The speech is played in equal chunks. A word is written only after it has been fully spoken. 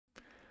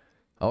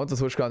I went to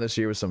TwitchCon this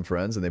year with some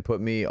friends, and they put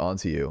me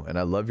onto you. And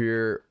I love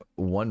your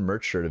one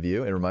merch shirt of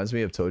you. It reminds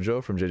me of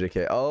Tojo from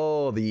JJK.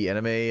 Oh, the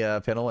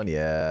anime panel one?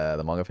 Yeah,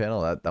 the manga panel.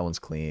 That one's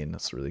clean.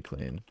 That's really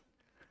clean.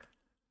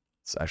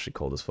 It's actually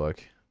cold as fuck.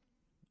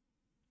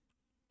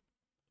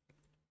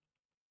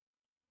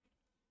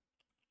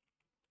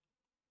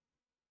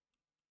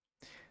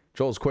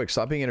 Joel's quick.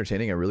 Stop being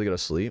entertaining. I really gotta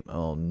sleep.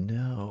 Oh,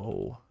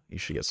 no. You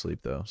should get sleep,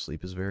 though.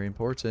 Sleep is very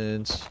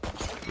important.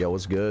 Yo,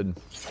 what's good?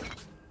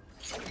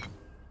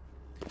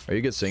 Are you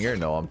a good singer?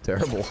 No, I'm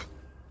terrible.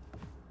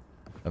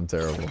 I'm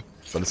terrible.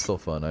 But it's still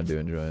fun. I do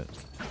enjoy it.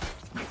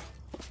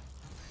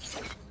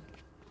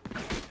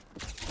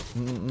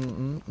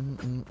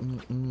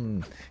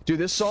 Dude,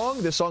 this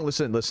song,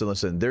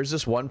 listen. There's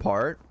this one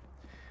part.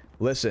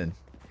 Listen.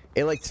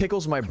 It like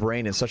tickles my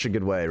brain in such a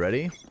good way.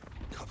 Ready?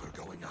 Cover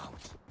going out.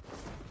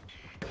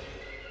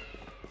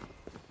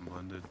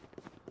 Blended.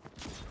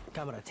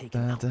 Camera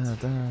taken out.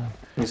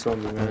 He's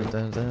on the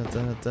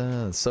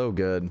man. It's so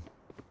good.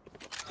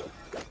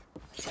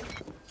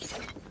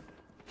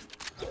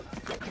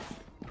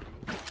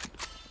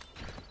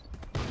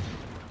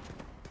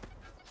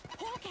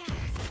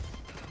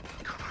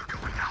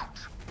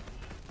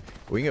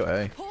 We can go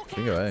A. We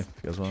can go A if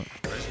you guys want.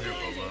 I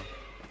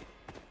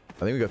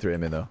think we go through A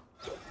main though.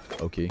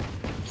 Okay.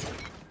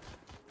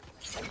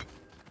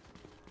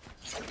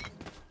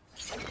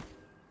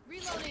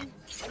 Reloading.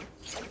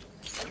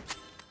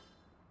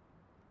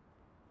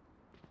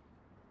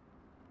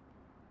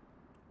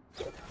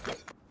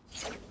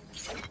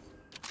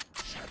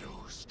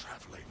 Shadows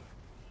traveling.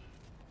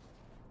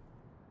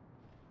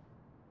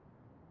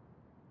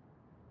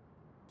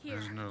 Here.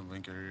 There's no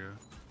link area.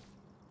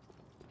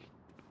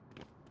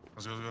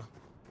 Let's go, let's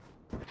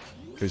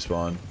go.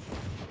 Respawn.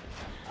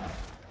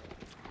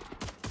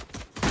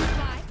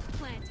 Spy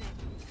planted.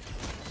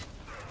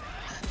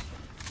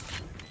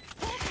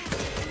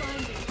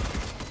 Blinded.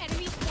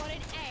 Enemy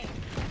spotted A.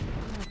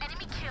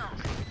 Enemy killed.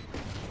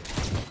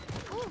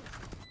 Ooh.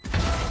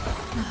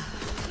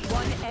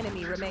 One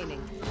enemy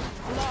remaining.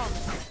 Long.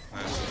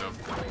 Nice job.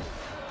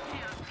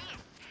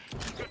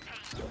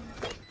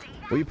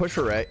 Will you push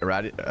for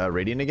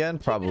Radiant again?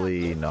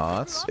 Probably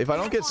not. If I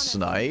don't get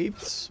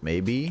sniped,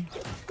 maybe.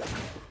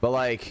 But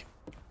like,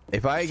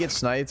 if I get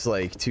sniped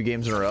like 2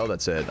 games in a row,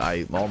 that's it.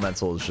 All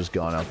mental is just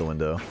gone out the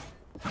window.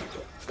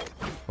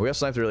 We got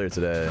sniped earlier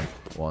today,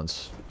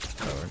 once.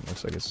 Oh,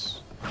 looks like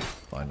it's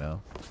fine now.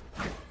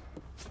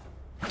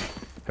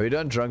 Have you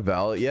done Drunk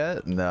Ballot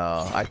yet?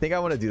 No. I think I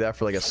want to do that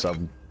for like a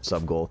sub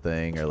goal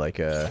thing or like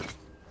a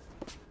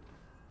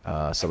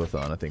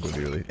subathon. I think would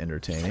be really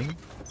entertaining.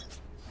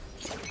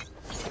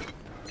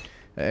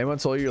 Anyone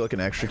told you you're looking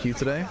extra cute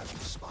today?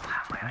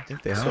 I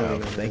think they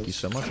have. Thank you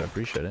so much. I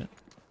appreciate it.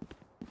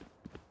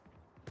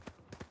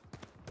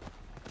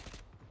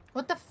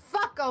 What the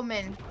fuck,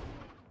 Omen?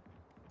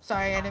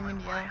 Sorry, I didn't mean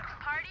to yell.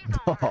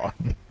 Oh. What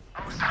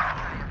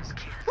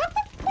the fuck?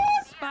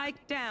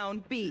 Spike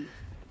down B.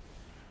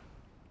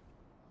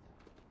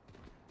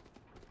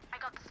 I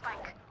got the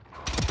spike.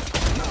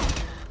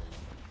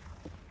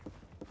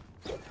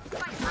 I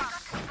got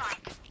the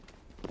spike.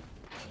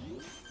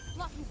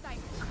 Blocking sight.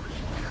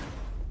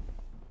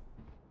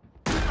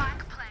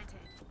 Spike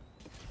planted.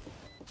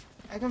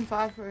 I can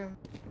fly for him.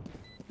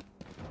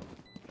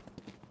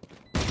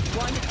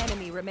 One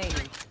enemy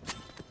remaining.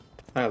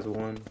 I was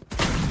one.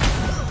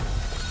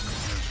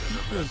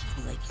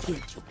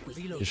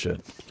 You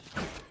should.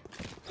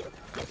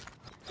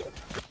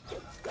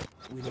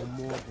 We know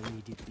more than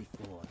we did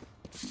before.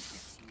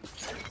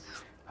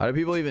 How do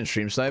people even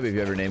stream snipe if you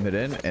have your name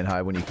hidden and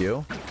hide when you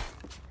queue?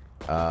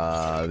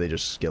 They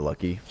just get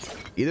lucky.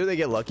 Either they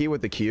get lucky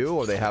with the queue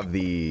or they have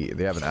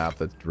an app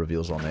that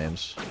reveals all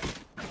names.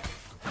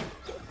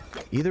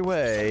 Either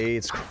way,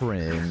 it's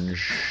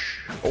cringe.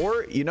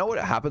 Or, you know what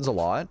happens a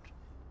lot?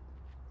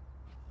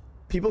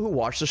 People who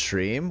watch the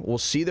stream will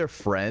see their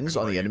friends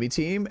on the enemy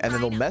team, and then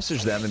they'll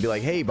message them and be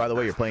like, hey, by the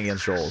way, you're playing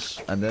against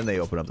Jollz. And then they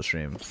open up the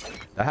stream.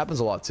 That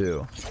happens a lot,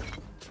 too.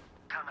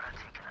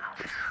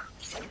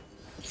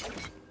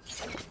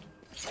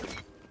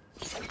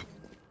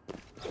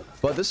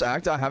 But this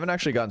act, I haven't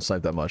actually gotten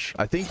sniped that much.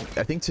 I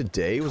think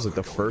today was like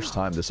the first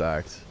time this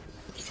act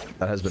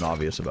that has been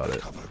obvious about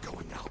it.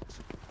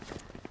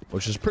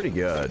 Which is pretty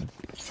good.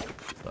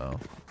 So,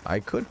 I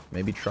could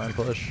maybe try and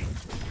push.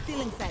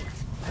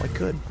 I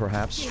could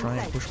perhaps try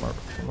and push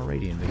from a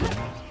Radiant again.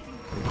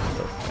 What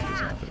the fuck is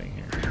happening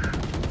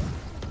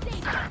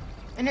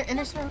here?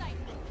 Inner smoke.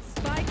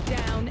 Spike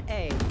down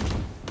A.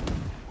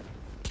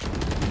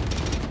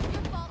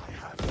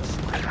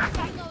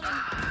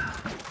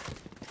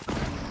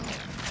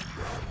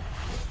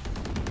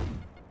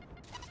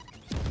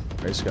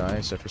 Right,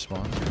 Sky, set for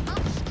spawn.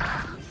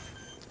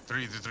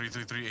 3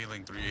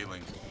 A-link, 3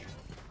 A-link.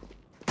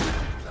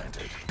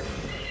 Planted.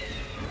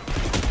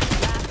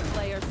 Last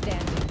player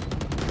standing.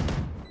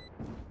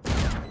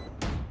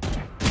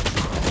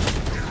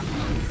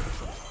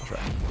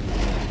 Try.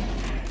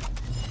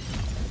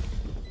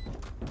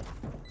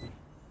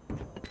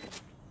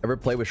 Ever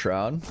play with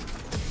Shroud?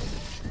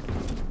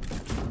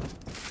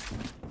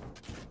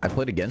 I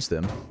played against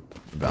him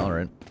in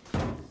Valorant.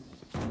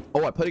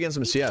 Oh, I played against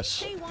him in CS.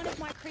 Say one of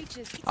my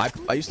creatures.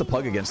 I used to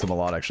plug against him a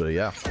lot, actually.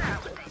 Yeah.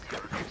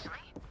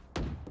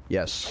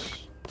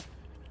 Yes.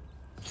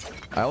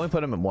 I only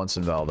played him once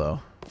in Val, though.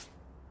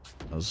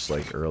 I was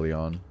like early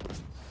on.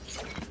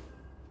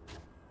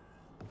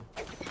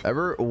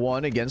 Ever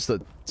won against a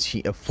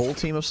full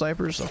team of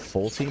snipers? A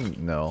full team?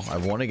 No.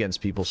 I've won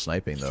against people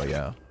sniping, though.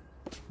 Yeah.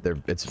 They're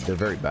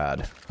very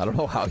bad. I don't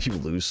know how you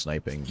lose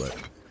sniping, but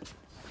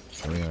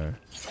here we are.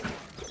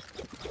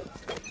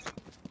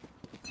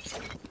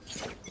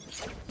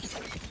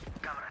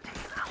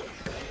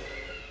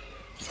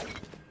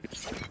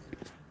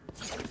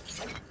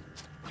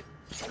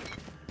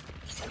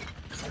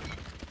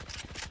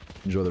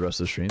 Enjoy the rest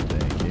of the stream.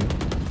 Thank you.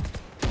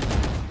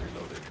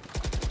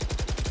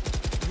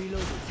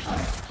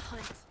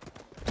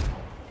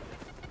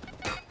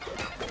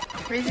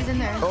 Crazy's in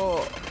there.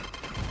 Oh.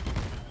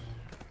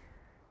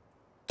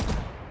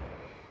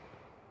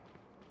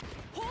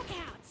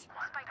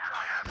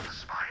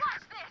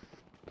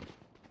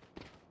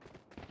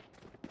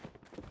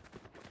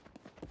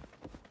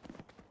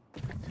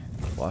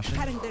 Flashing?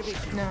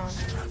 No.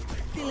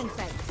 Stealing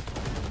sight.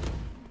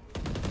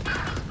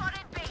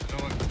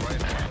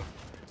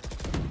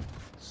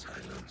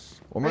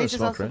 One more Raze is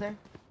smoke, also right? there.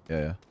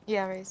 Yeah, yeah.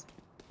 Yeah, Raze.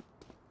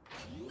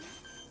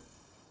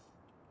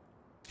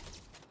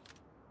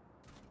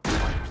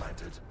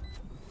 Planted.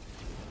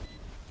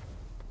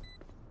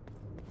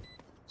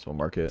 So we'll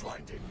mark it.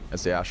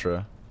 That's the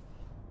Astra.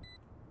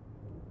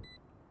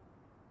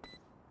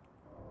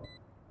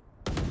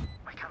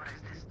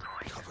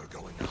 Cover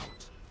going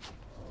out.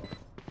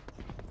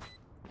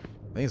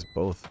 I think it's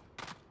both.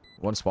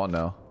 One spawn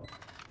now.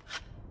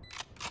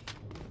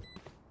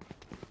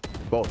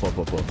 Both.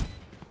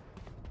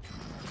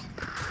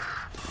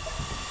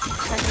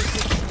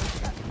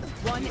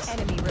 One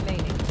enemy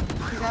remaining.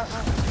 He's out.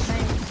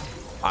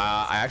 Nice.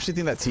 I actually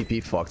think that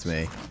TP fucked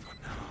me.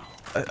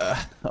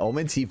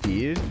 Omen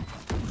TP'd.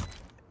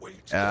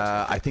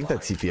 I think that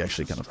TP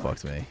actually kind of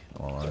fucked me.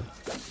 Hold on.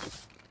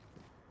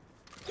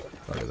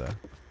 Look at that.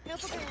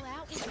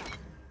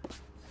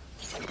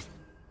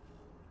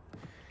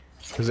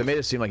 Because they made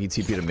it seem like he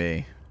TP'd to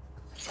me.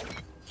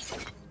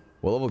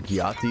 What level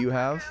Gyat do you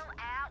have?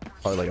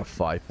 Probably like a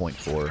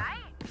 5.4.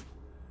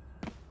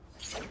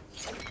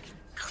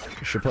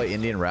 You should play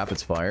Indian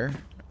Rapids Fire.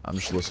 I'm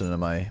just listening to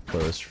my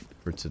playlist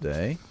for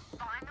today.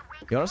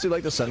 You honestly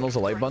like the Sentinels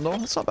of Light bundle?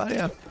 It's not bad,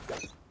 yeah.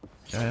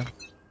 Yeah.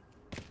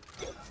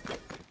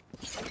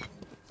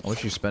 How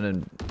much you spend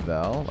in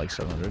Val? Like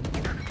 700.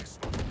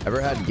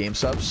 Ever had game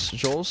subs,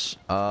 Jols?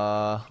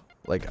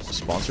 Like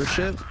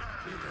sponsorship?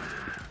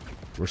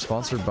 We're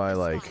sponsored by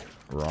like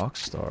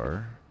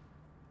Rockstar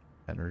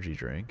energy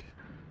drink.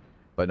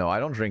 But no, I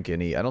don't drink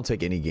any. I don't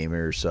take any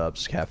gamer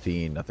subs,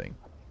 caffeine, nothing.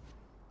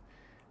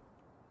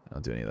 I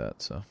don't do any of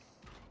that, so.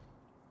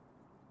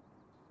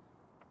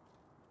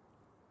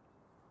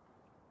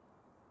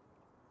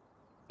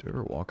 Do you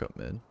ever walk up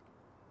mid?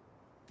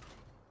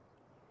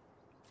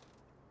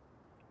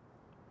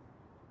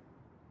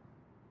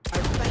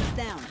 Our spike's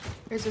down.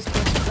 Here's this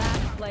person.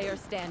 Last player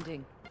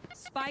standing.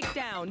 Spike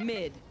down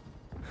mid.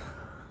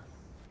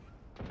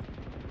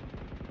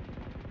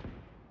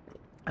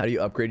 How do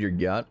you upgrade your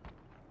yacht?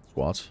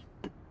 Squats.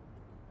 You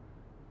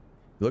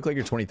look like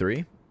you're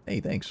 23. Hey,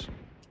 thanks.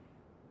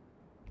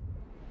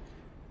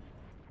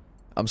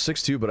 I'm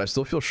 6'2", but I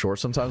still feel short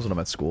sometimes when I'm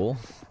at school.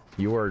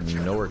 You are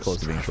nowhere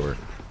close to being short.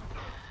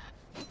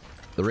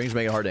 The rings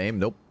make it hard to aim?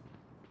 Nope.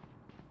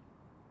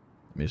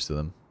 I'm used to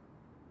them.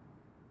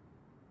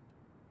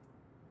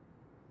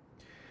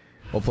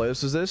 What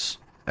playlist is this?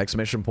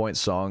 Exclamation point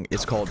song.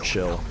 It's called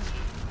Chill.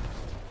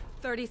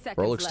 30 seconds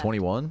Bro looks left.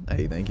 21.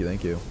 Hey, thank you,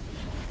 thank you.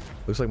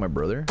 Looks like my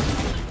brother.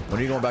 When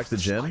are you going back to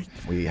the gym?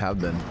 We have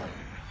been.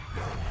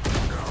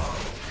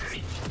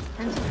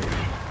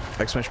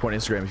 Exclamation point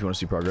Instagram if you want to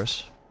see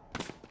progress.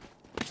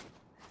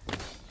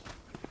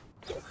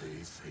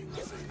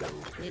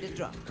 Need a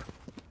drop.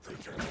 They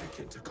can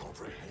begin to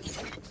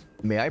comprehend.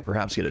 May I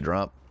perhaps get a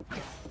drop?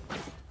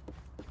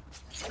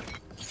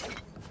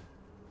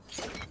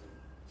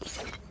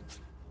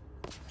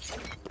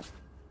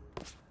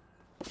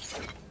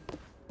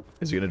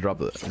 Is he gonna drop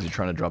the? Is he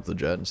trying to drop the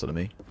jet instead of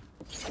me?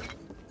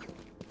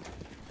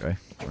 Okay,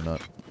 or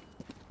not.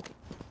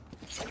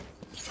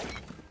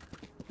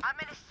 I'm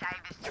gonna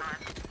save this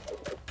time.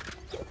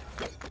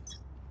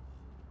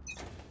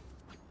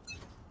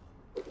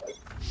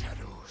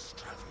 Shadows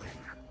traveling.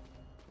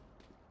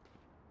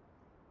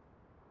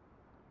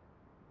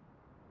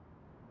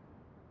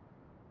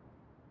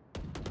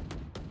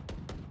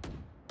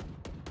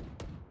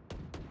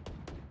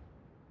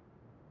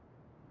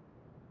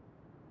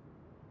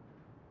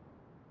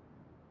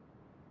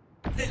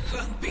 The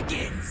hunt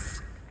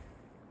begins.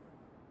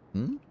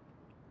 Hmm?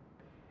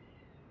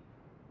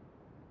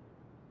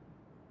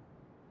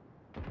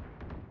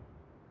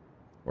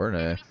 We're in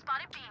A.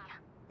 Spotted B.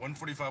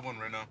 145 one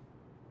right now.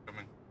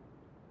 Coming.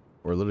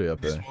 We're literally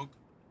up They there. smoke.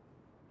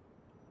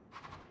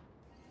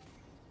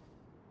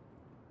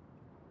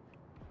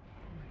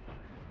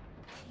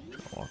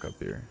 I'll walk up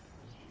here.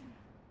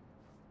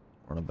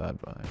 We're on a bad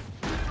vibe.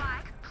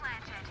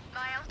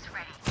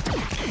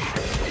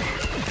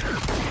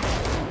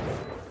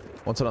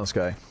 One set on the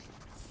sky.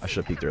 I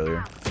should have peeked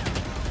earlier.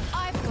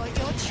 I've got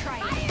your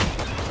train.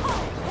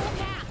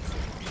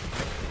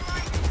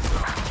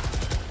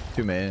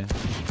 Two main.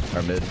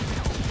 Or mid.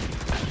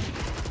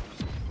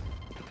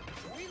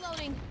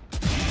 Reloading.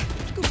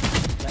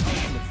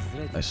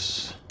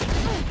 Nice.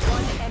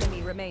 One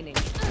enemy remaining.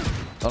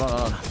 Oh,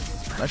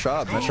 no. Nice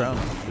job. Nice round.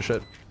 Good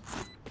shit.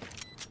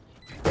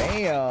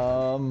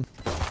 Damn.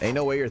 Ain't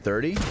no way you're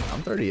 30?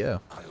 I'm 30, yeah.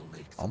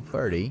 I'm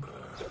 30.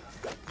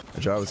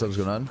 Good job. What's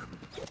going on?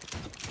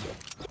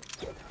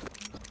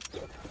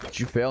 Did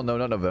you fail? No,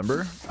 not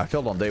November. I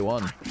failed on day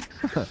 1.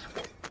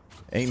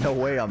 Ain't no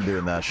way I'm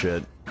doing that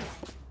shit.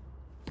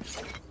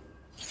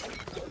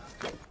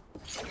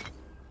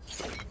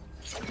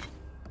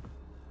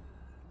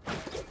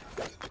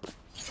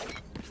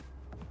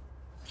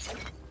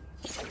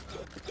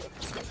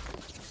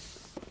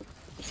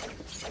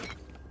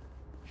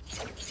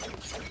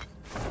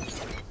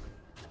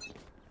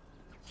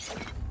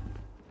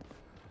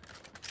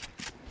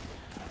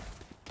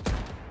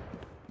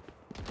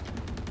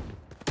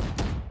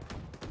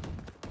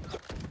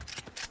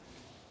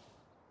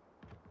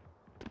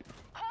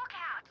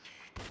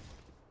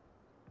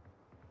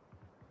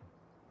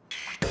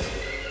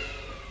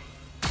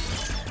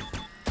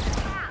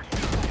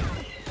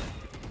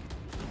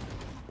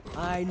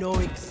 I know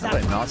How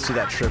exactly. did I not see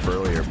that trip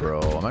earlier, bro?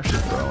 I'm actually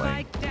throwing.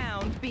 Spike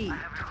down B.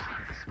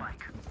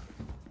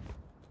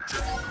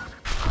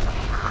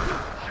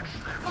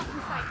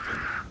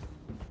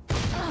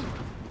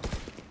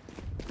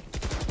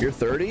 You're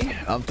 30?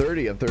 I'm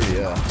 30. I'm 30,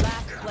 yeah.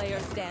 Last player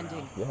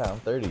standing. Yeah, I'm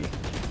 30. You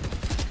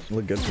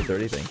look good for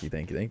 30.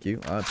 Thank you.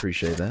 I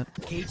appreciate that.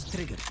 Cage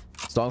triggered.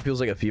 Song feels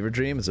like a fever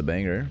dream. It's a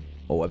banger.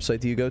 What website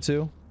do you go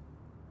to?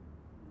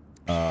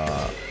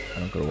 I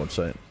don't go to a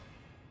website.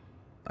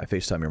 I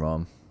FaceTime your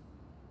mom.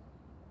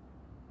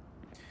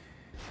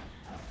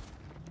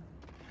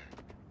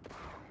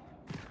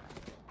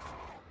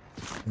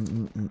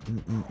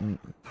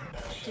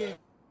 Dude.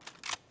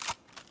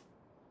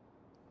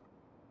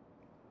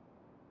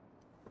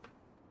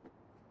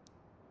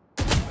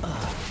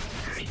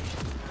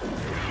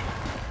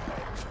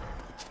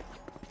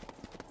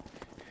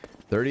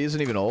 $30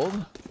 isn't even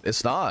old?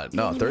 It's not.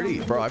 No,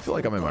 30. Bro, I feel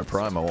like I'm in my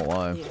prime. I won't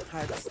lie.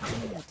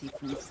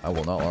 I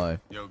will not lie.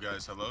 Yo,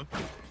 guys, hello?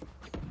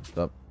 What's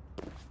up?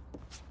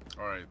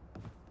 Alright.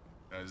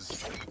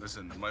 Guys,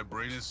 listen, my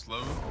brain is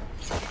slow.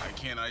 I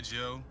can't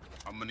IGO.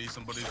 I'm gonna need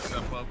somebody to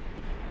step up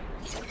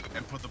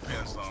and put the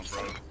pants on,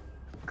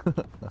 bro.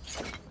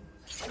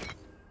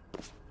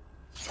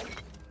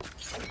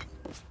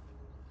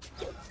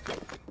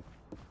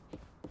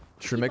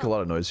 Should make a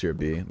lot of noise here,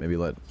 B. Maybe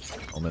let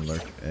Omen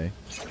lurk A.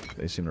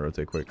 They seem to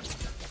rotate quick.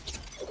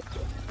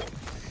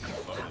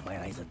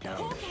 My eyes are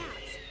down.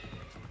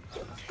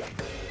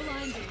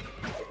 Blinding.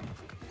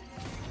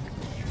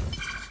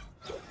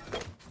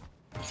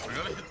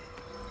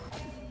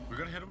 We're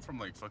gonna hit him from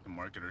like fucking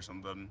market or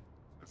something.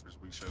 If there's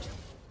weak shit.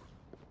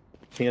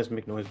 He has to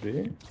make noise,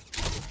 B.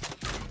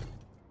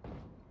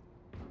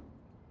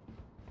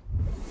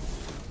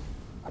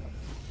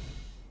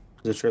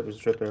 There's a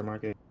trip there,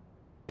 market.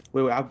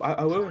 Wait, wait.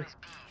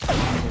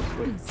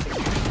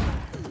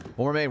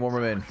 One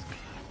remain.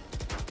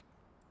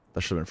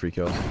 That should have been free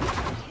kill.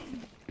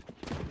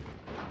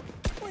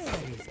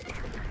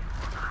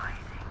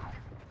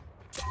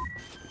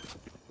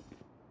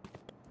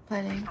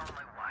 Planning.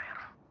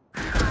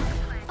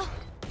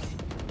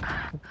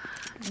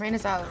 Rain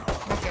is out.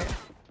 Okay.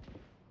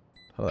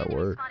 How'd that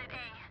work?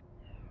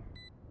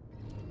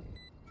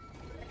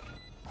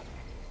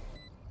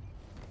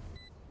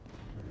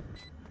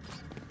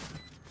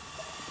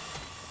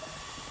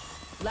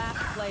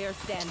 Last player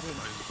standing.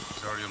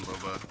 He's already on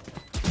Boba.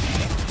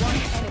 One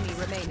enemy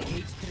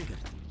remaining.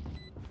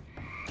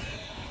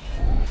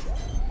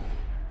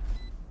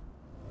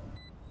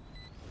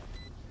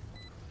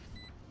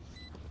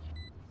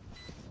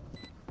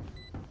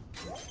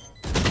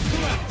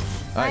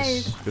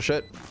 Nice. Good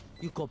shit.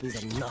 You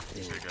copies are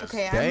nothing.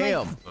 Okay,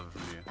 Damn.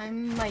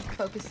 I'm like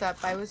focused up.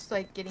 I was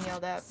like getting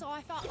yelled at. So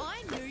I thought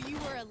I knew you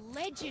were a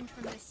legend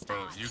from the start.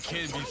 Bro, you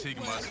can't be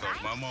taking my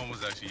stuff. My mom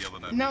was actually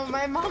yelling at me. No,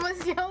 my mom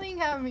was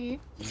yelling at me.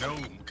 No,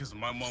 because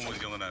my mom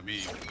was yelling at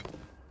me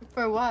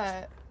For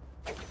what?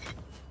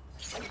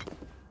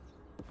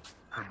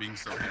 for being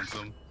so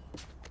handsome.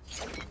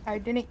 I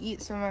didn't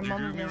eat, so my You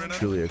mom agree with me was right now?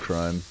 Truly a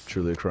crime.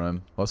 Truly a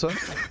crime. What's up?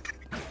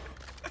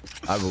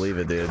 I believe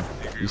it, dude.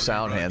 You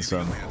sound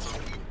handsome.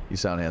 You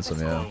sound handsome,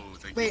 yeah. Oh,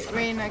 thank you. Wait,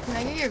 Raina, can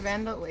I get your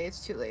Vandal? Wait,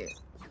 it's too late.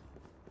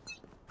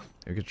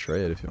 You could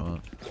trade if you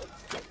want.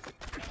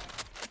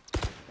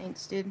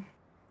 Thanks, dude.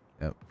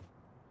 Yep.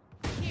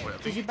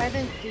 Wait, Did you buy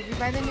the new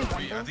I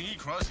bundle? think he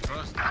crossed.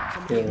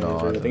 Yeah, No,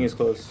 I I think he's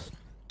close.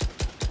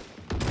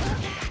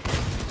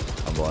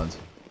 I'm blind.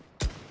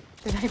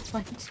 Did I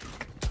plant?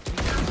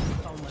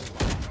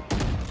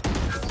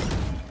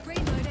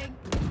 Reloading.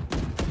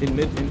 In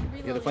mid,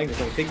 yeah, the flank.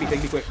 Take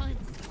me quick.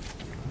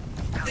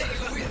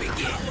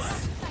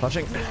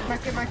 Flashing.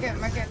 Mark it, mark it,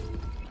 mark it.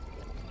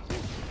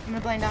 I'm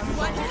gonna blind out. I'm gonna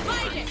blind out.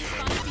 Hide it.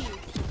 Spot you.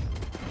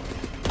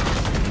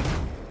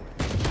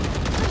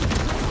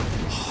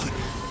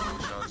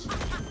 Shots.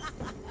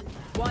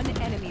 One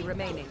enemy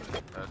remaining. You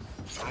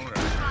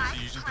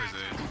just guys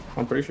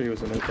I'm pretty sure he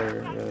was in it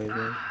there. Yeah, he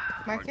did.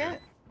 Mark it.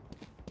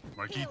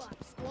 Marquis. Heal up,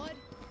 squad.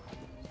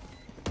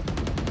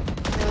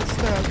 Okay, let's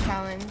go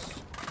challenge.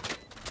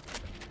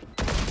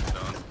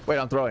 Done. Wait,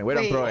 I'm throwing. Wait,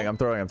 I'm Wait. throwing. I'm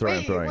throwing. I'm throwing. I'm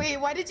Wait, throwing. wait,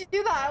 why did you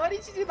do that? Why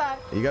did you do that?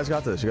 You guys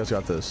got this. You guys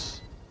got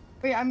this.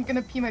 Wait, I'm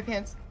gonna pee my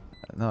pants.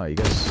 No, you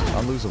guys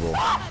unlosable. No,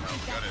 got it.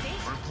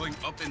 We're playing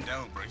up and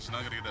down, bro. She's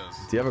not gonna get us.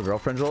 Do you have a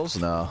girlfriend, Jols?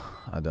 No,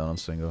 I don't. I'm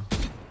single.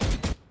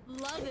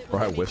 Love it. Bro,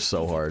 when I they make whiff it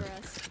so easy hard. for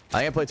us.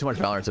 I ain't played too much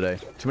Valorant today.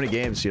 Too many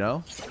games, you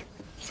know?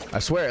 I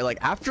swear, like,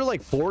 after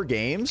like 4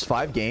 games,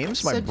 5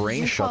 games, my So did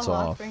brain you shuts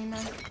fall off. right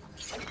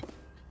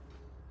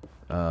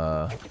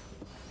now?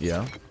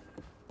 Yeah.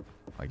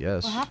 I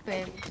guess. What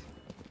happened?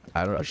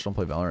 I just don't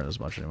play Valorant as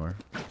much anymore.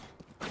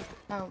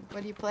 Oh,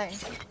 what do you play?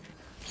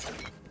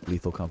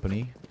 Lethal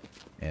Company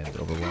and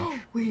Overwatch.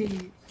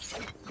 Wait.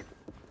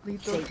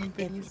 Lethal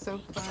Company is so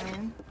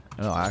fun.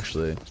 No,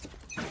 actually.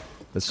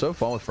 It's so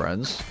fun with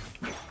friends.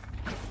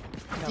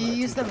 Do you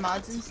use the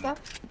mods and stuff?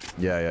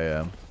 Yeah, yeah,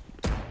 yeah.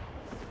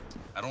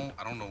 I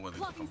don't know whether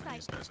Blocking company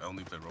is, guys. I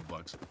only play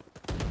Roblox.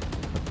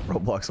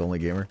 Roblox only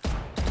gamer.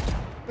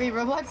 Wait,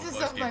 Roblox is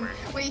so Roblox fun. gamer.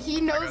 Wait, he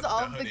knows got all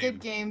the of the hoodie. good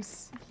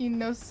games. He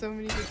knows so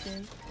many good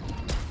games.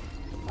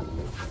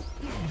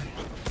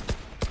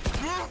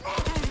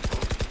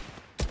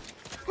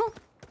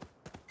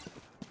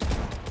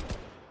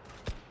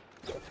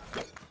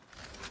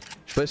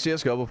 Should I play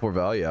CSGO before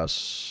Val?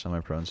 Yes. Am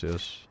I pro in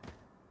CS?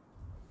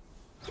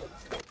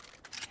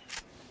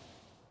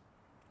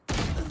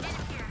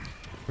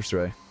 Where's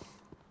Ray?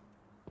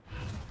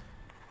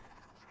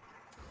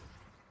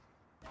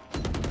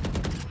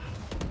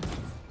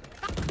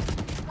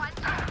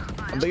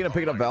 I'm thinking of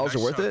picking up Vals. Are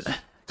worth it?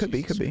 Could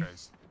be, could be.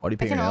 Why do you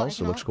pick I your can ult, nails? I It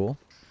can looks cool.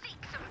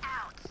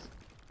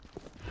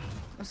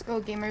 Let's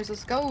go, gamers.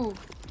 Let's go.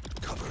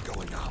 Cover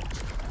going out.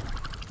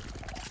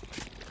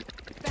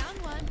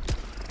 Found one.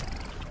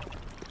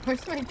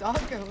 Where's my dog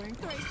going?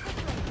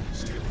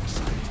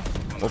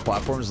 What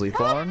platform is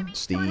Lethal on?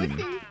 Steam.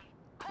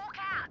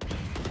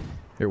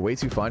 You're way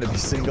too fine to be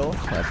single.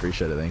 I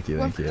appreciate it. Thank you.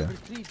 Thank you.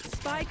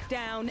 Spike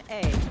down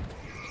A.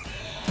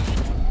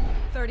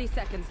 30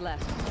 seconds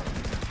left.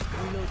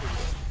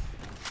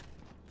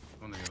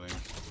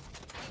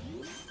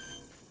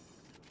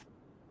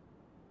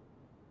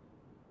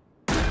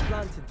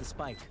 Planted the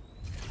spike.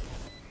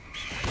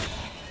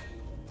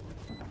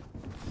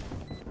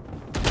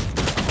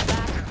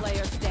 Last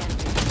player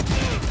standing.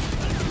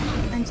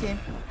 19.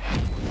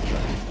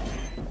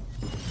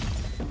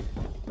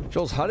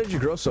 Jules, how did you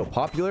grow so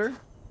popular?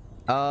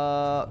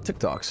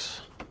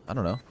 TikToks. I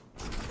don't know.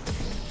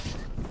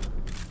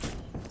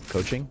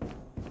 Coaching.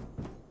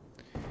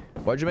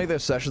 Why'd you make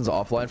those sessions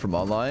offline from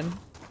online?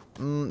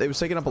 It was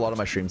taking up a lot of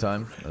my stream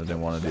time. I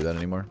didn't want to do that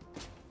anymore.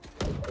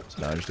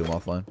 So now I just do them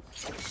offline.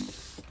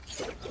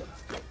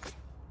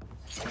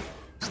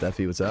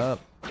 Steffi, what's up?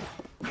 I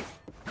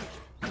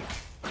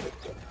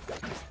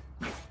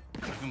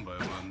can buy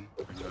one.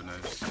 I can go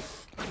next.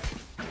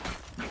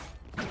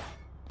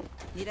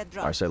 Need a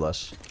drop. Alright, say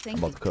less. I'm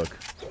about to cook.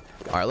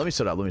 Alright, let me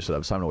sit up. Let me sit up.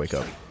 It's time to wake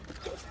up.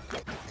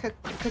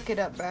 Cook it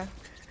up, bruh.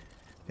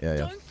 Yeah,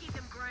 yeah.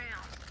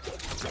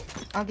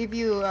 I'll give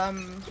you,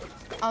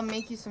 I'll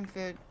make you some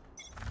food.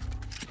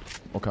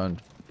 What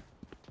kind?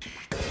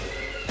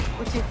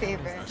 What's your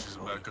favorite? She's a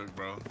bad cook,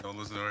 bro. Don't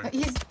listen to her.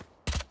 He's,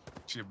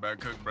 She a bad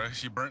cook, bro.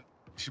 She burnt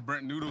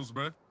noodles,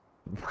 bro.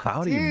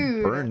 How do you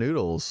Dude. burn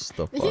noodles?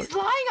 The fuck? he's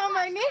lying on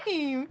my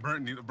name.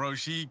 Burnt noodle, bro.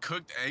 She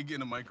cooked egg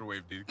in a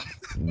microwave, dude.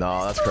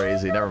 No, that's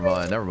crazy. Never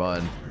mind. Never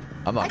mind.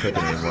 I'm not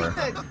cooking anymore.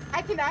 Cook.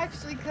 I can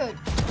actually cook.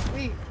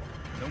 Wait,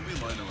 Don't be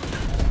lying to her.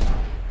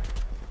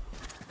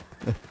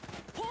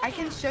 I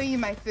can show you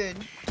my food.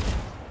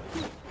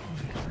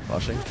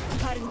 Washing?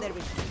 Killing.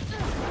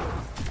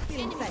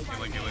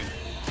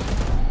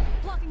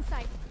 Blocking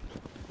sight.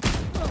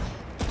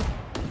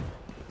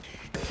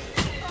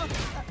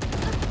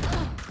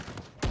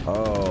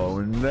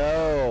 Oh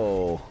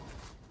no!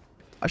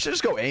 I should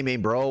just go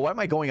aiming, bro. Why am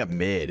I going up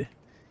mid?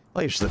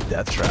 Like it's just a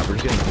death trap. We're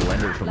just getting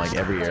blended from like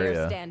every Player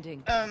area.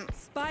 standing.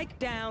 Spike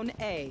down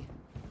A.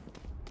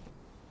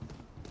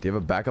 Do you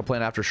have a backup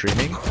plan after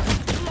streaming? Nope.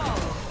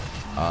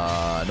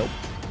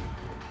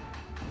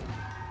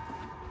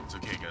 It's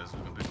okay, guys.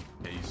 We can do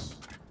ace.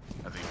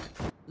 I think.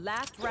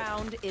 Last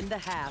round in the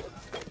half.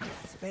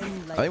 I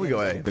think we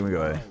go A. I think we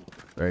go A.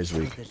 Very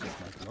weak.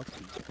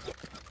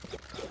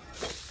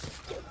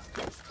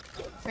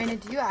 Raina,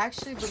 do you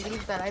actually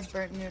believe that I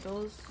burnt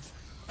noodles?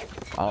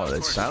 Oh,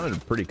 it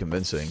sounded pretty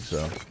convincing.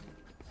 So.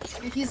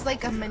 He's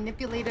like a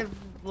manipulative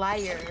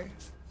liar.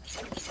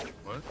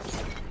 What?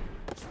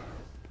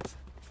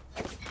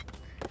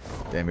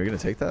 Damn, you're gonna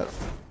take that?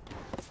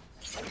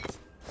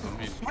 I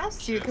mean, He has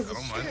to, because I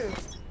it's don't mind. true.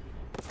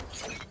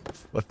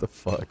 What the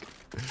fuck?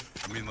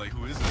 I mean, like,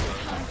 who is it?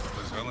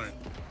 Plays Valorant.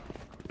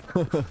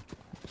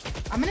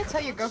 I'm gonna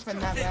tell your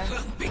girlfriend that, bro.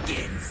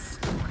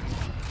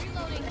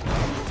 Reloading.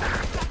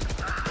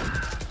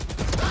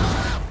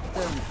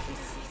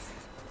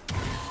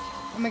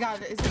 Oh my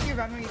god, is this your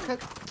run where you cook?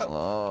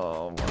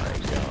 Oh my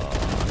god.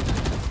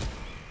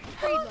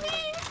 Reloading.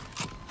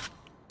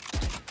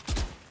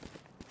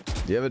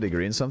 Do you have a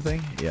degree in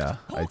something? Yeah,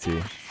 IT.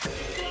 Blinded.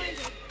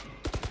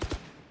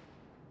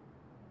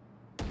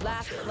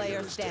 Last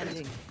player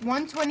standing.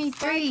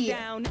 123.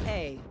 Down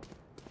A.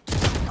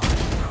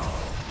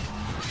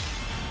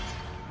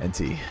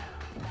 NT.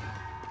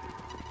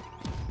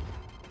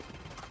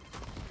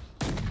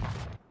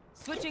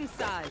 Switching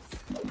sides.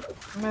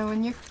 Man,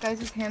 when your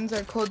guys' hands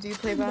are cold, do you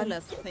play The bad?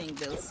 last thing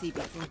they'll see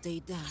before they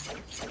die.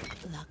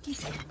 Lucky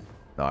them.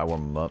 No, I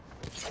warm them up.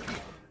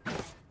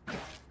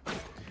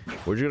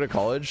 Where'd you go to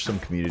college? Some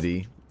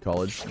community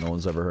college no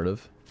one's ever heard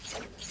of.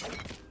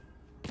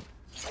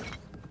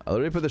 I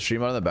literally put the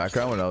stream on in the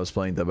background when I was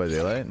playing Dead by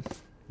Daylight.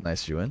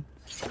 Nice, you win.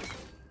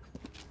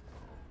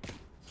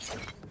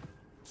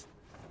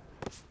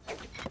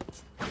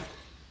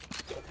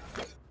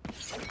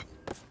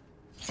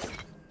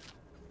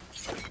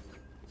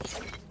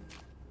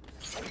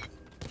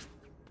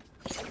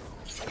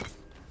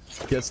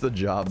 Gets the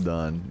job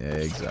done. Yeah,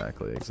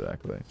 exactly,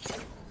 exactly.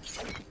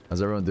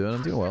 How's everyone doing?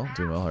 I'm doing well.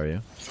 Doing well. How are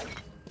you?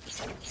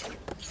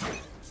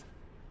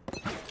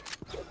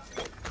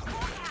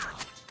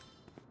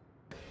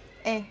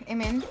 A,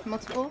 amen.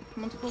 Multiple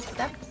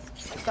steps.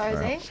 Stars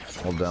A. Alright.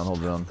 Hold down,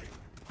 hold down.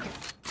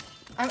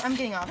 I'm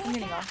getting off. I'm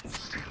getting off.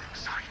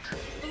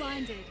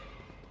 Blinded.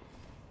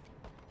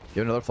 You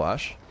have another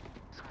flash?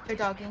 They're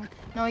dogging.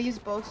 No, I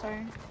used both.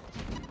 Sorry.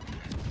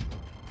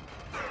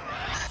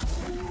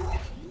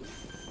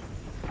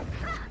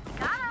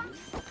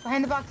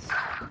 Behind the box.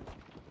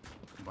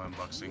 Combine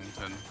boxing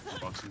 10,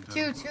 boxing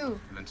 10. Two.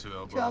 And then 2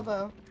 elbow. 2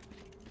 elbow.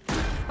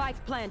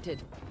 Spike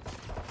planted.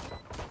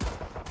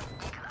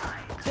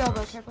 2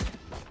 elbow. Careful.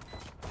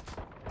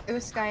 It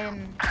was Sky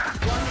and.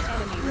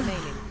 One enemy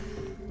remaining.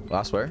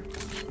 Last where? I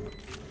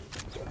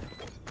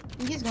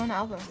think he's going to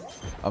elbow.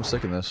 I'm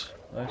sick in this.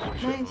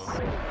 Nice. Nice.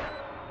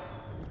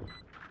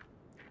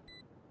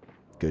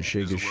 Good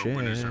shit, good This is where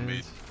winners are shit.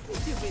 made.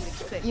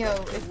 Yo,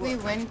 if we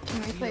win,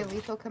 can we play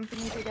Lethal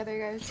Company together,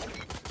 guys?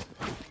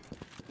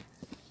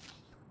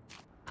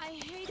 I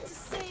hate to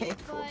say Okay, it,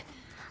 cool.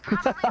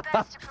 but Probably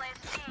best to play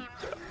as a team.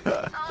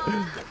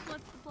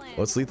 what's the plan?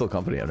 What's Lethal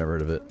Company? I've never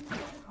heard of it.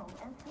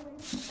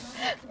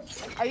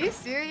 Are you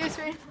serious,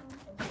 right?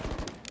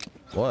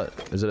 What?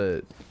 Is it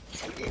a...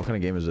 What kind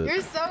of game is it?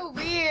 You're so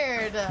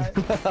weird.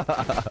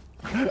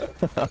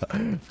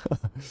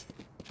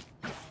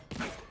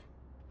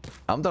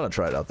 I'm down to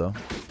try it out though.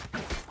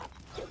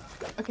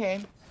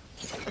 Okay,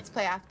 let's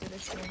play after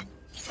this game.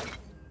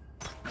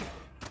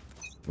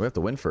 We have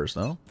to win first,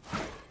 no?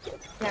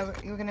 Yeah,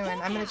 we're gonna win.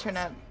 I'm gonna turn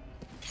up.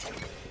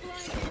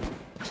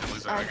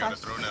 Chili's like, I gotta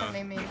Fox, throw now.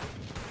 somebody made.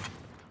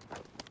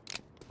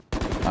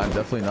 I'm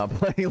definitely not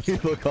playing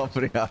Lethal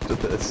Company after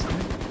this.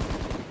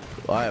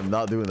 I am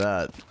not doing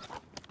that.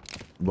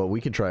 But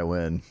we can try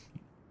win.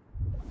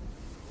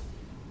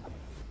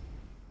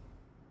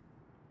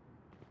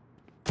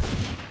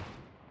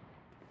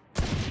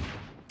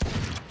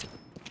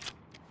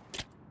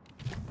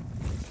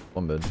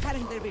 One mid.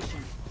 Cutting their vision.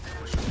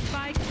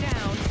 Spike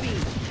down B.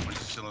 I'm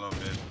just chilling on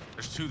mid.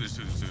 There's two.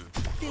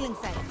 Feeling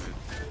sight.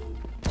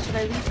 Should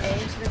I leave A?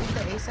 Should I leave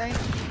the A site?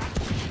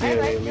 Yeah,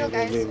 Alright, heal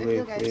guys.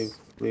 Heal guys.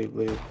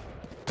 leave.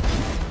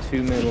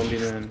 2 mid, 1 B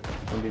man.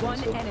 1 B man. One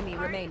So. enemy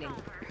remaining.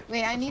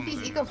 Wait, I need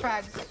these eco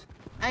frags.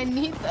 I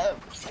need them.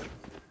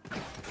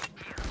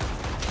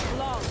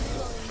 Long.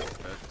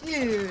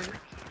 Dude.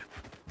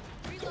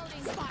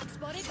 Reloading. Spot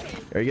spotted B.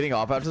 Are you getting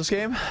off after this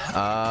game?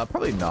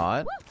 Probably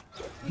not.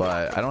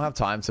 But I don't have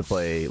time to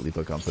play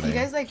Lethal Company. You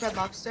guys like Red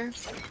Lobster?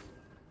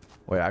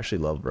 Wait, I actually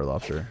love Red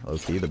Lobster. Low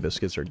key, the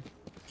biscuits are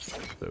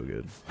so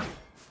good.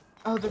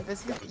 Oh, the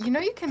biscuits. You know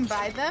you can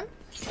buy them?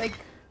 Like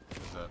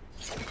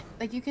What's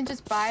that? you can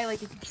just buy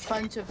like a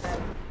bunch of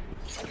them.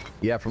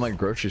 Yeah, from like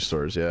grocery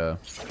stores, yeah.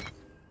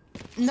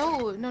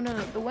 No.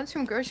 The ones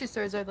from grocery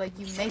stores are like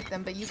you make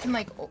them, but you can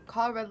like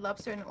call Red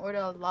Lobster and order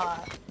a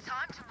lot.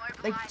 Time to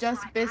mobilize Like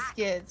just my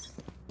biscuits.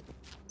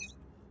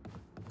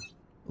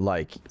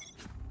 Like,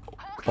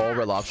 call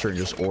Red Lobster and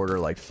just order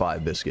like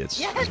 5 biscuits,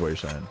 Yes! is what you're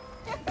saying.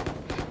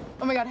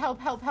 Oh my god, help.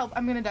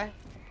 I'm gonna die.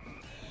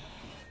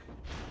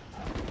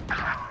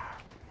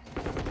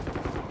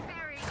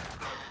 theory.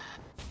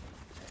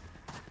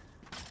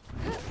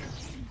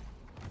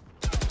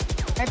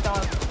 I have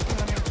dog.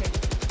 Hang on, here, take.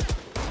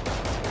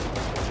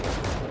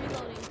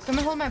 Reloading.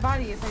 Someone hold my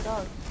body if I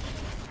dog.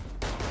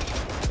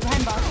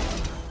 Behind box.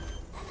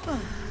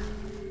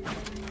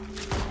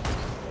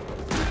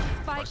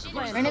 Spike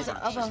planted. Raina's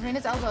elbow.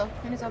 Raina's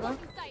elbow.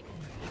 Sight.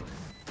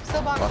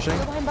 Still box. Watching?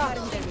 Still behind box.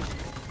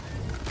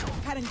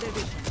 Cutting their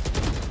vision.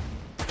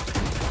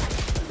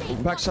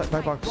 Backside,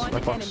 back box, One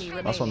back box.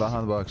 enemy Last one remaining.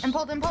 behind the box. I'm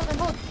pulled.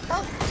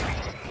 Help.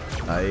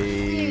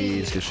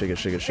 Nice, good shit, good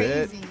shit, good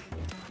shit. Crazy.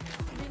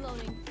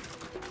 Reloading.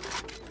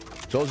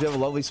 Jules, you have a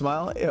lovely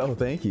smile. Oh,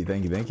 thank you,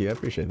 thank you, thank you. I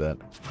appreciate that.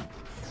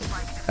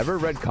 Ever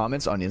read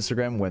comments on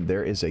Instagram when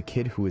there is a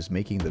kid who is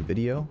making the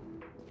video?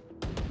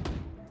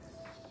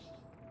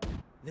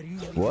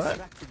 What?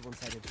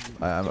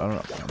 I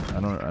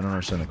don't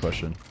understand the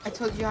question. I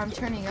told you I'm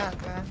turning up,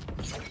 bro.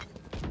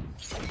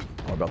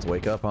 Oh, about to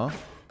wake up, huh?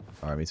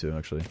 Alright, me too,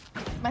 actually.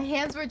 My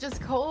hands were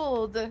just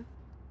cold.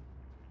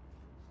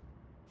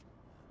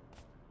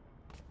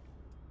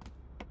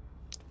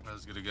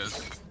 Let's get a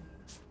guess.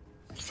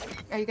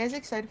 Are you guys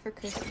excited for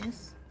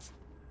Christmas?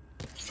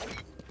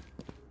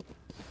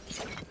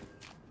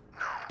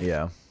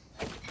 Yeah.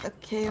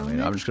 Okay, I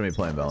mean, I'm just gonna be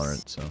playing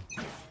Valorant, so.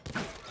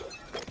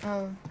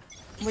 Oh.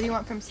 What do you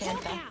want from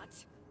Santa?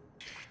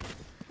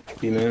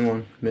 B main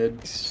one, mid.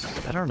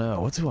 I don't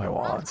know. What do I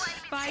want?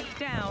 Spike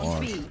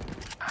down, B.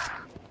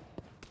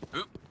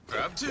 Oop,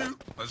 grab 2.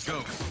 Let's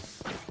go.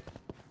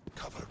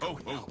 Oh,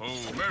 oh,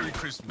 oh, Merry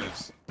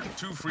Christmas.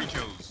 2 free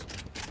kills.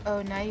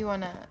 Oh, now you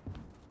wanna...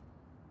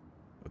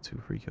 Oh, 2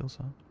 free kills,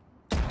 huh?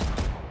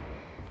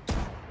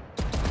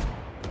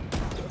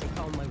 They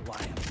found my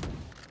wire.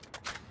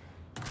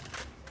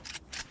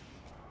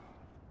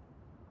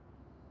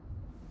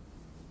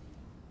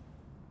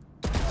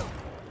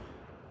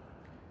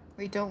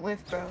 Wait, don't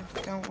whiff, bro.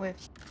 Don't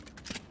whiff.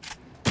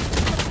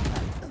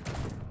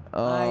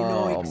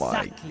 Oh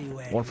my.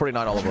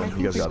 149 all of them.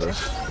 You guys got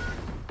this.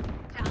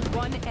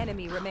 One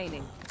enemy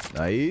remaining.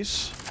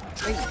 Nice.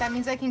 Wait, that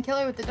means I can kill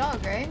her with the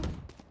dog, right?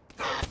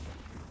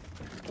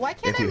 Why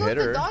can't If I you move hit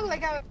the her. dog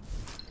like I...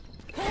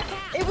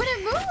 It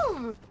wouldn't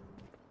move!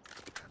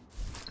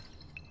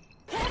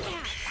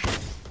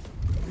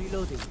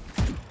 Reloading.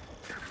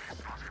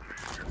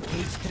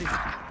 Cage trigger.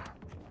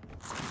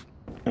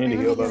 I need to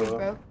heal by the way.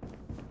 Bro.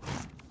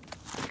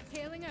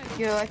 Hailing out.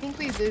 Yo, I think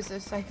we lose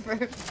this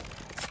cipher.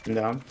 I'm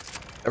down.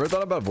 Ever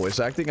thought about voice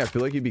acting? I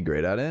feel like you'd be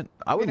great at it.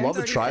 I would We have love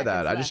to 30 try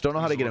that. seconds I just don't know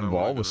how to get That's what I wanna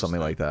involved do with something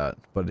this like that.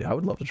 But I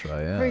would love to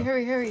try, yeah. Hurry,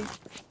 hurry, hurry.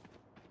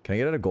 Can I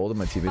get out of gold if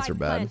my teammates are Spike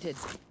bad? planted.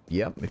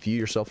 Yep, if you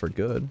yourself are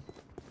good.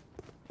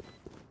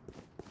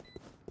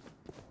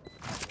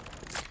 I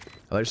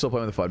thought you're still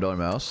playing with the $5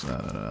 mouse? No,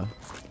 no, no.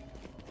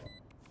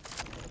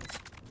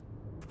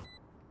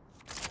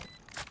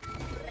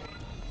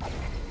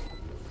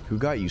 Who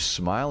got you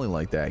smiling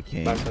like that,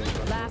 King?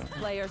 Last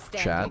player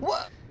standing. Chat?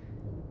 What?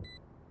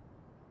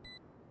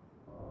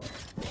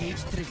 Cage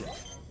trigger.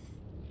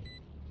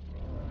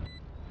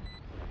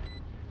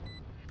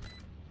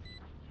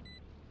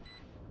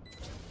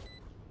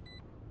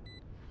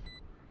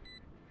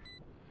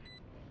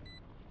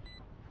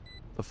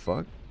 The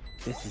fuck?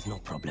 This is no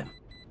problem.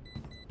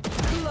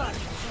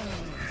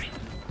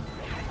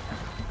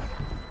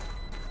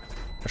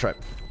 That's right.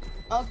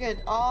 All good,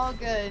 all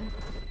good.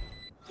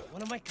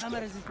 One of my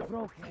cameras is broken.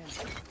 Oh,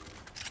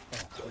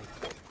 wait.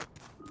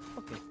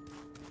 Okay.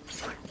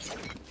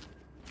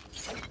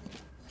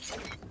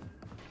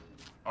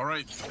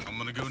 Alright, I'm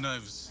gonna go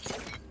knives.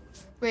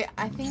 Wait,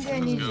 I think I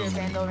Let's need go. your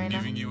vandal right now.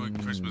 Giving you a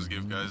Christmas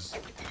gift, guys.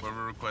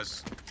 Whoever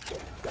requests.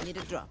 Need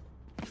a drop.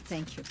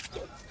 Thank you.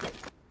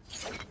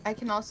 I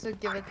can also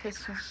give a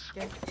Christmas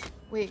gift.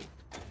 Wait,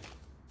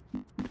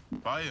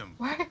 Buy him.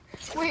 why?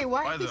 Wait,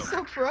 why Buy are you them.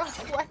 so broke?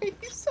 Why are you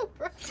so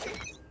broke?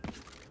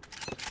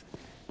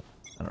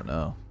 I don't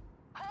know.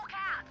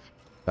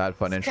 Bad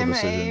financial Camera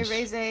A, decisions.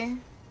 raise A.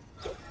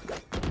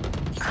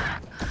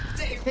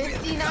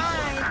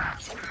 59!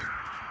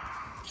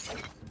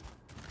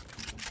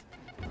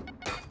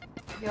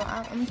 Yo,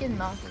 I'm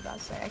getting off of that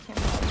side. I can't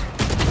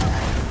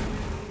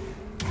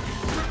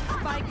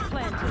Spike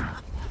planted.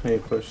 Hey,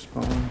 push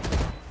spawn.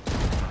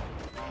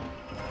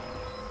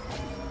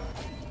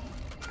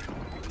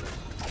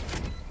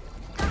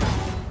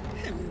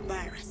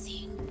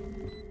 Embarrassing.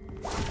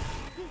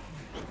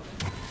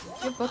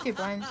 Get both your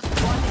blinds.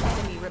 One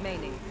enemy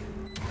remaining.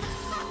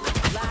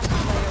 Last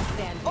player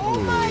standing. Oh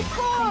my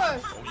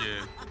god! Oh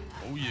yeah.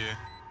 Oh yeah.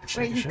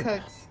 Wait, he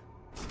cooked.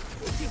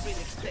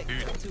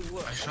 Dude,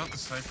 I shot the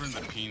sniper in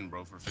the peen,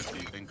 bro, for 50.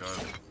 Thank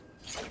God.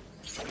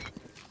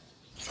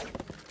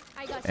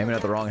 I got Aiming your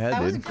at the wrong head,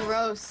 That was dude.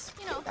 gross.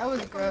 You know, That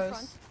was from the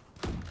gross.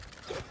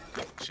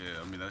 Shit,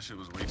 I mean, that shit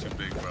was way too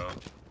big,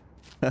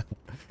 bro.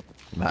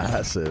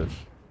 Massive.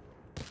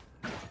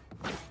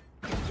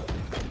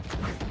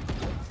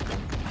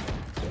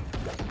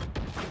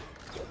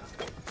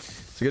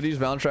 So you could use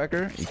Valorant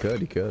Tracker? You could,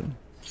 you could.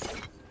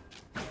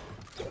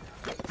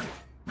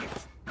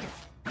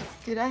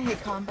 Dude, I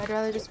hate comp. I'd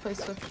rather just play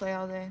Swift play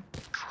all day.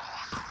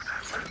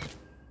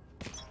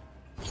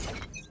 I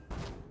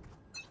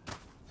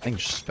think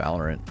just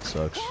Valorant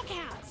sucks.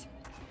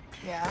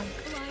 Yeah.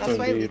 That's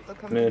why Mid, lethal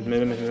comes mid, in.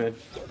 mid, mid, mid.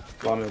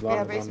 Long mid, long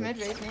Yeah, mid, raise long mid,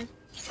 mid. raise mid.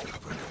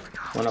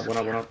 One up, one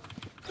up, one up.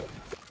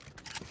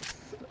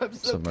 I'm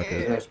so Some okay.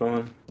 scared. Yeah,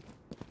 spawn.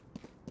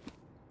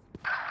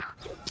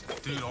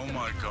 Dude, oh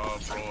my God,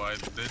 bro. I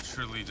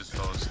literally just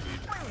fell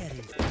asleep.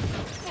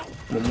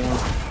 One more.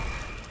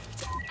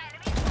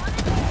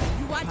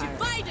 You want to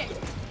fight it?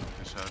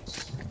 Good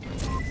shots.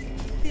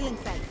 Feeling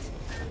sight.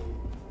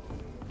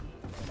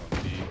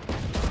 B.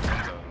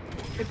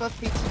 They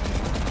both peeked me.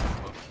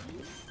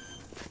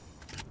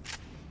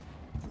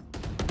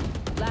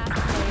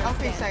 all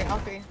three standing. side, all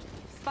three.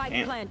 Spike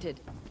Damn. planted.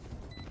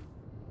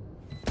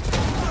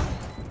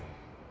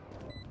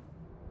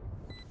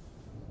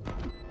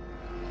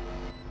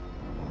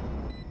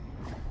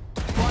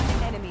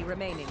 One enemy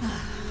remaining.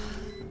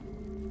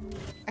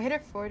 I hit her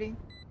 40.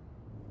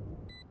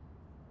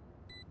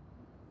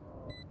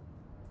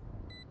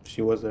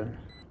 She was there.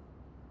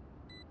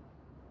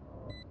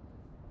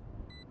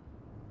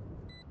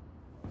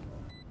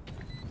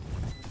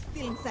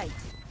 Still in sight.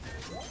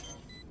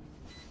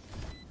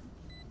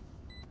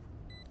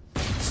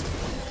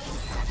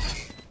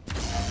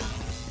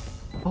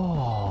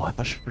 Oh, I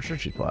thought for sure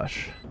she'd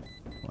flash.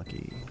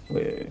 Lucky.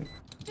 Wait,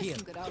 Here.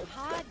 Good old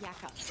hard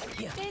yakka.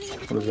 Here. Standing in what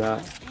between is that?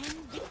 us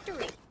and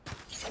victory.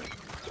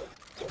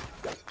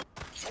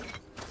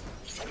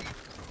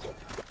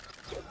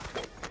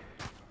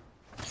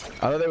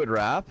 I thought they would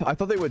wrap. I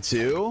thought they would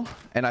too,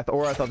 and I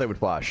thought they would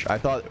flash. I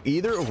thought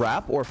either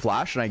wrap or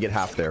flash, and I get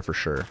half there for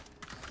sure.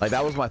 Like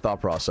that was my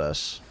thought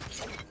process,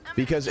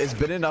 because it's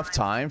been enough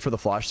time for the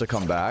flash to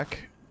come back.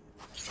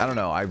 I don't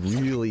know. I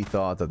really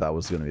thought that that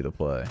was gonna be the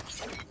play.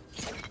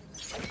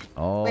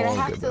 Oh, Wait, I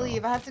have good to though.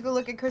 leave. I have to go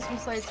look at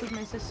Christmas lights with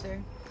my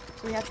sister.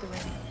 So we have to win.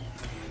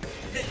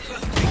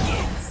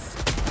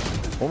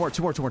 One more,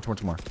 two more.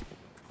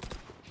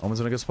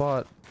 Almost in a good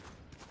spot.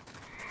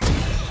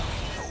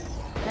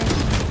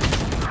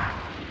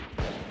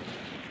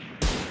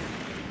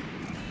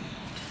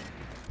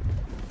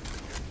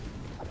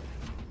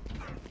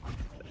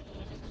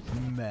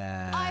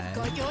 Man. I've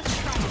got your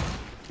trail.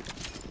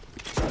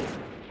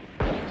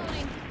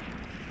 Reloading.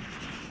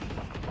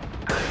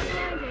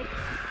 Blinded.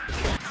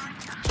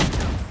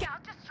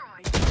 Scout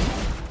destroyed.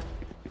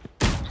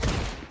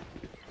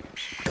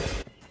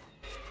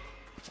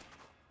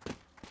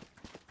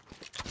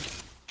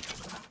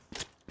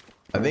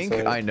 I think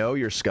I know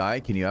your Sky.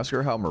 Can you ask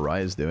her how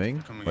Mariah's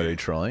doing? Come Are you again.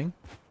 trolling?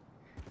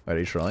 Are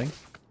you trolling?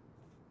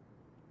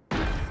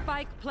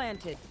 Spike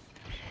planted.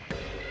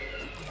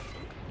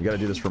 You gotta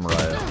do this for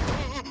Mariah.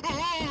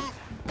 One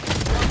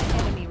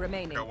enemy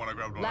remaining. Got one, I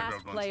grabbed one, I Last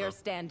grabbed one, player so.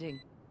 standing.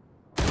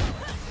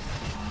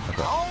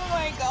 Oh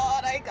my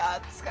god, I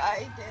got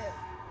Sky dip.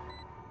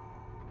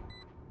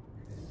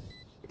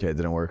 Okay, it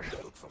didn't work.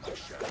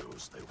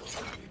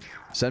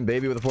 Send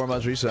baby with a 4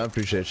 months reset.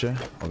 Appreciate you.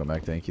 Welcome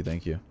back. Thank you.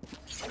 Thank you.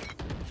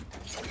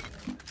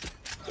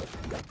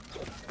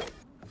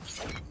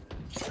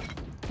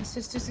 My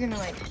sister's gonna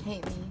like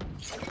hate me.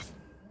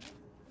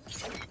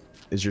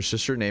 Is your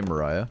sister named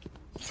Mariah?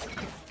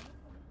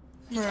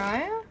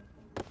 Mariah?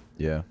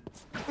 Yeah.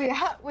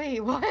 Wait,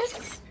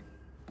 what?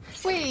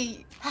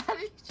 Wait, how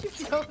did you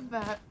know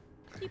that?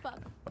 Keep up.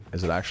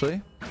 Is it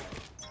actually?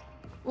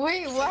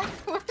 Wait, what?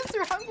 What is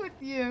wrong with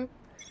you?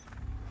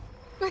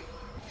 Wait,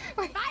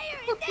 Fire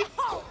in the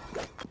hole!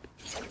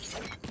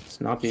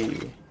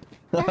 Snappy.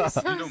 I'm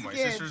so You know my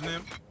scared. sister's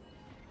name?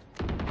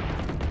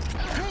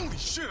 Holy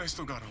shit, I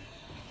still got him.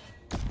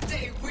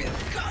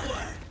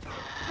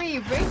 Wait,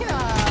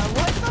 Reina,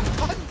 what the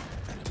fuck?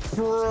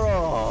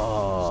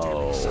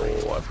 Bro.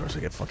 Of course I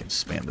get fucking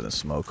spammed in the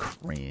smoke.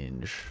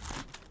 Cringe.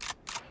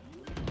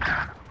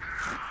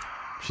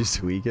 She's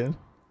tweaking?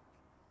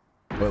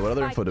 Wait, what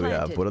other Spike info do we have?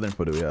 planted. What other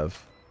info do we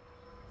have?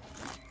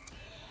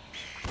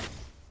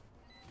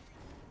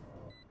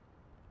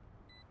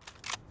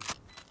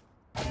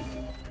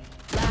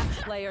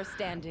 Last player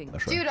standing.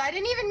 That's right. Dude, I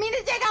didn't even mean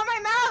to take out my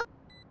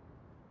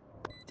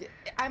mouth!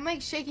 I'm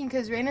like shaking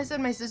because Reina said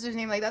my sister's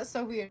name. Like, that's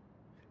so weird.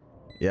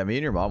 Yeah, me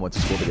and your mom went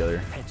to school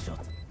together.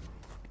 Headshot.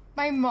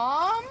 My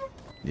mom?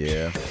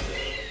 Yeah.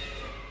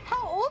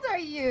 How old are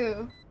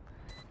you?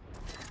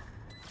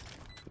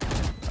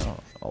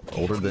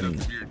 Older than...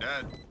 Enough to be your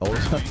dad. Older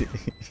than...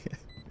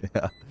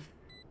 Yeah.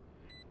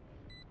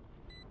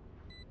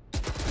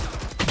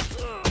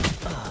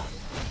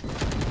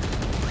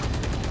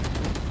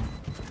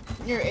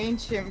 You're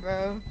ancient,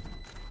 bro.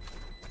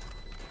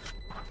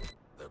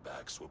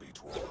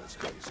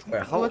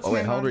 Wait, how What's old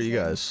my are mom's you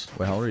name? guys?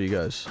 Wait, how old are you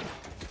guys?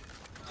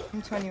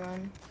 I'm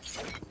 21.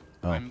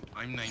 Oh, I'm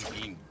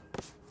 19.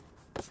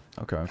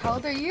 okay, How okay.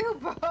 old are you,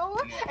 bro?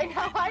 And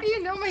how do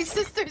you know my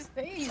sister's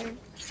name?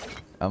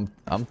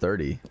 I'm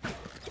 30.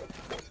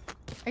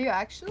 Are you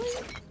actually?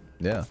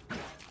 Yeah.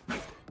 Do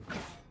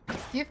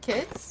you have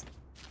kids?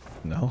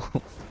 No.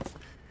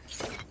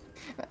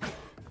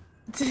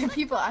 Do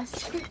people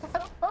ask you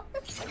that a lot?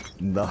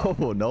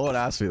 No, no one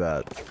asked me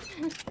that.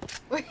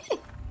 Wait,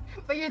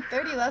 but you're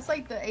 30. That's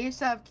like the age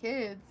to have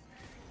kids.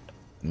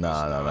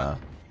 Nah.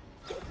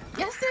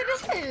 Yes,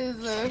 it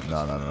is.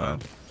 No.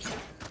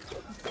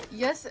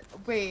 Yes.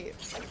 Wait,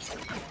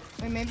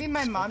 maybe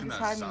my mom just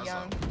had me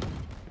young.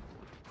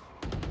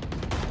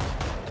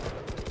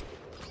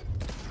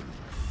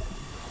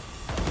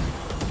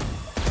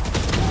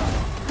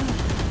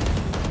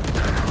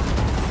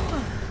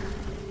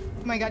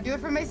 Oh my god, do it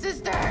for my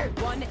sister!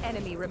 One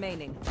enemy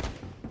remaining.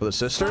 For the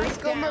sister? Let's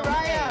go,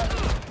 Mariah!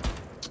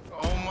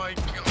 Oh my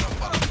god.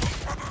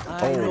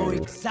 I know Oh.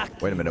 exactly.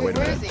 Wait a minute, Wait,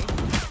 wait a where is minute. he?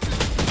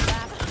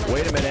 Last player.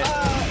 Wait a minute.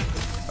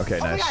 Okay,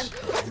 Oh my nice.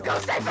 god, let's go,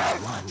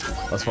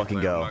 Cypher! Let's fucking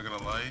I'm go. not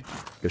gonna lie.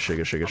 Good shit,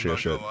 good shit, good I'm shit, good not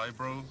shit. gonna lie,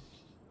 bro.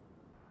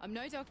 I'm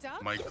no doctor.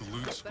 My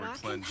glutes But were I can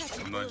clenched. catch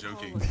a I'm not bullet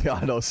joking. hole. Yeah,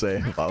 I know,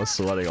 same. I was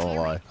sweating all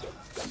lie.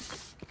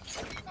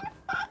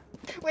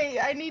 Wait,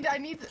 I need.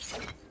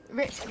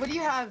 Wait, what do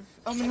you have?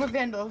 Omen, what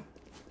Vandal?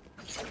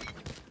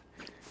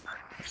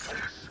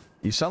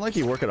 You sound like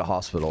you work at a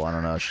hospital. I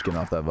don't know. Just getting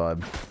off that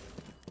vibe.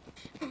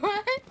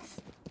 What?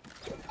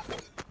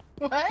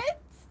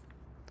 What?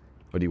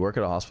 But do you work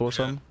at a hospital or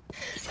something?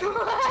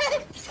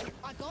 What?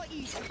 I got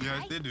you.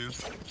 Yeah, they do. You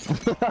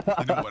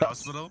know what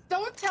hospital?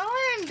 Don't tell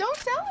him. Don't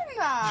tell him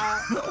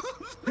that.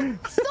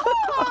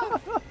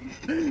 Stop.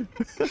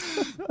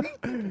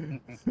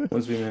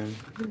 What's we man?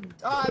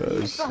 Oh,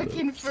 you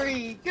fucking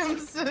freak. I'm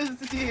so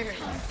scared.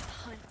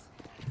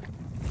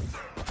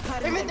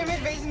 They're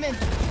mid, raise mid.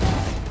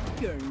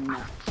 You're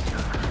not.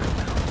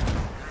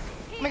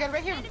 Oh my god,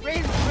 right here,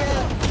 raise.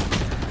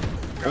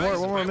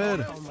 One more mid.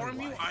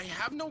 Inform you, I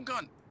have no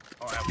gun.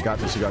 Oh, I have You got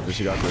this, you got this,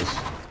 you got this.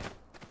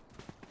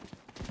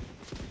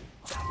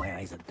 My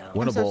eyes are down.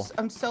 Winnable.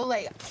 I'm so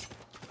late.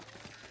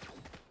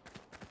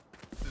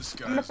 This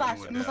I'm gonna flash,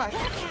 going I'm gonna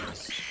down.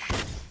 flash.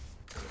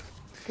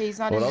 Okay, he's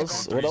not What in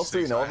else? here, What else do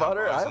you know about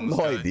her? I have no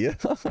idea.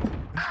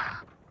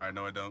 I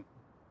know I don't.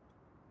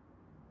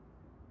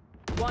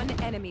 One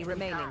enemy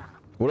remaining.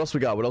 What else we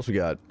got? What else we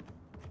got?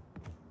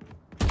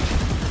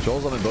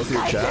 Joel's on in both of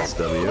your chats,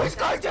 W.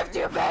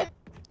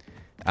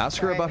 Ask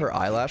her about her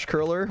eyelash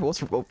curler.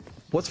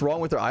 What's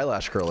wrong with her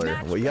eyelash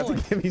curler? Well, you have to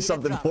give me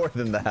something more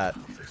than that.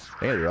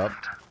 Hey, you're up.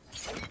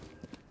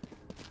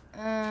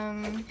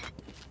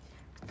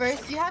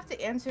 First, you have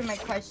to answer my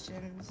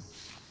questions.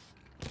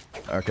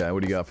 Okay,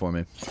 what do you got for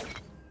me?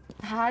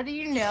 How do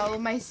you know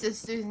my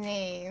sister's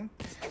name?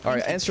 All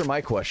right, answer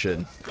my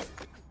question.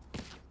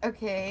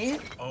 Okay.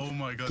 Oh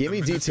my god. Give me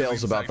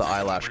details about the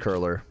eyelash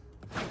curler.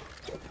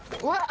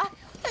 What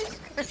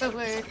eyelash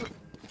curler?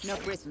 No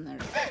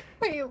prisoners.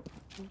 Wait.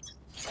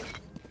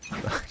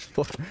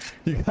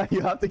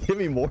 You have to give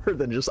me more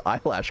than just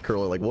eyelash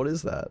curler. Like, what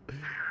is that?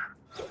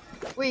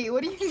 Wait,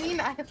 what do you mean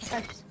eyelash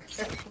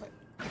curler?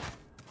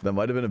 That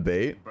might have been a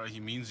bait. Bro, he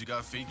means you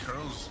got fake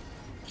curls.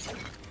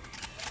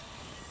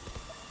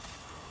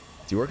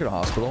 Do you work at a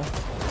hospital?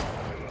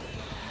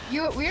 We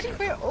already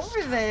went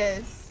over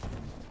this.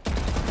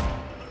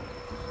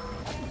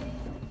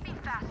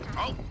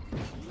 Oh!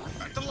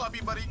 Back to the lobby,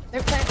 buddy.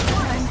 They're playing.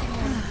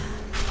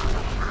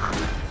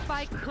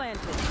 Spike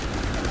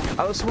planted.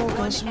 Out of smoke, out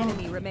One of smoke.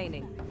 enemy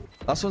remaining.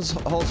 Last one's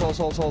holes.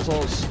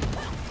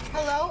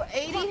 Hello,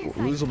 80.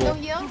 Losable. No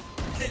heal.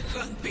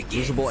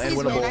 Losable and Please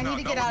win. I winnable.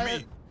 need to get out of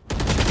it.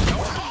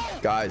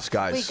 Guys.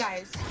 Wait,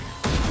 guys.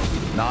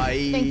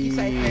 Nice. Thank you,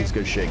 Cypher.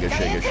 Good shit,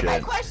 Gotta answer my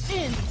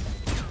question.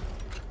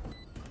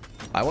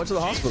 I went to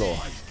the hospital.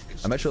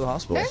 I met you at the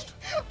hospital.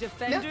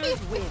 Defenders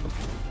win.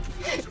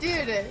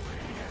 Dude,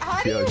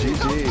 how do Yo, you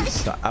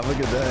GG's. Have a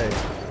good day.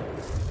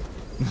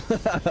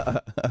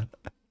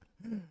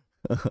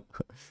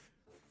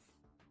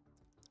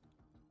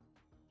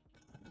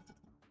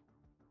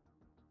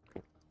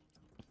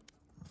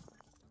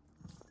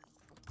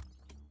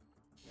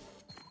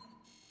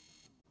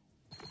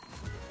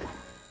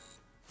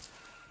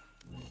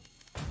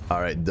 All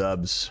right,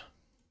 dubs.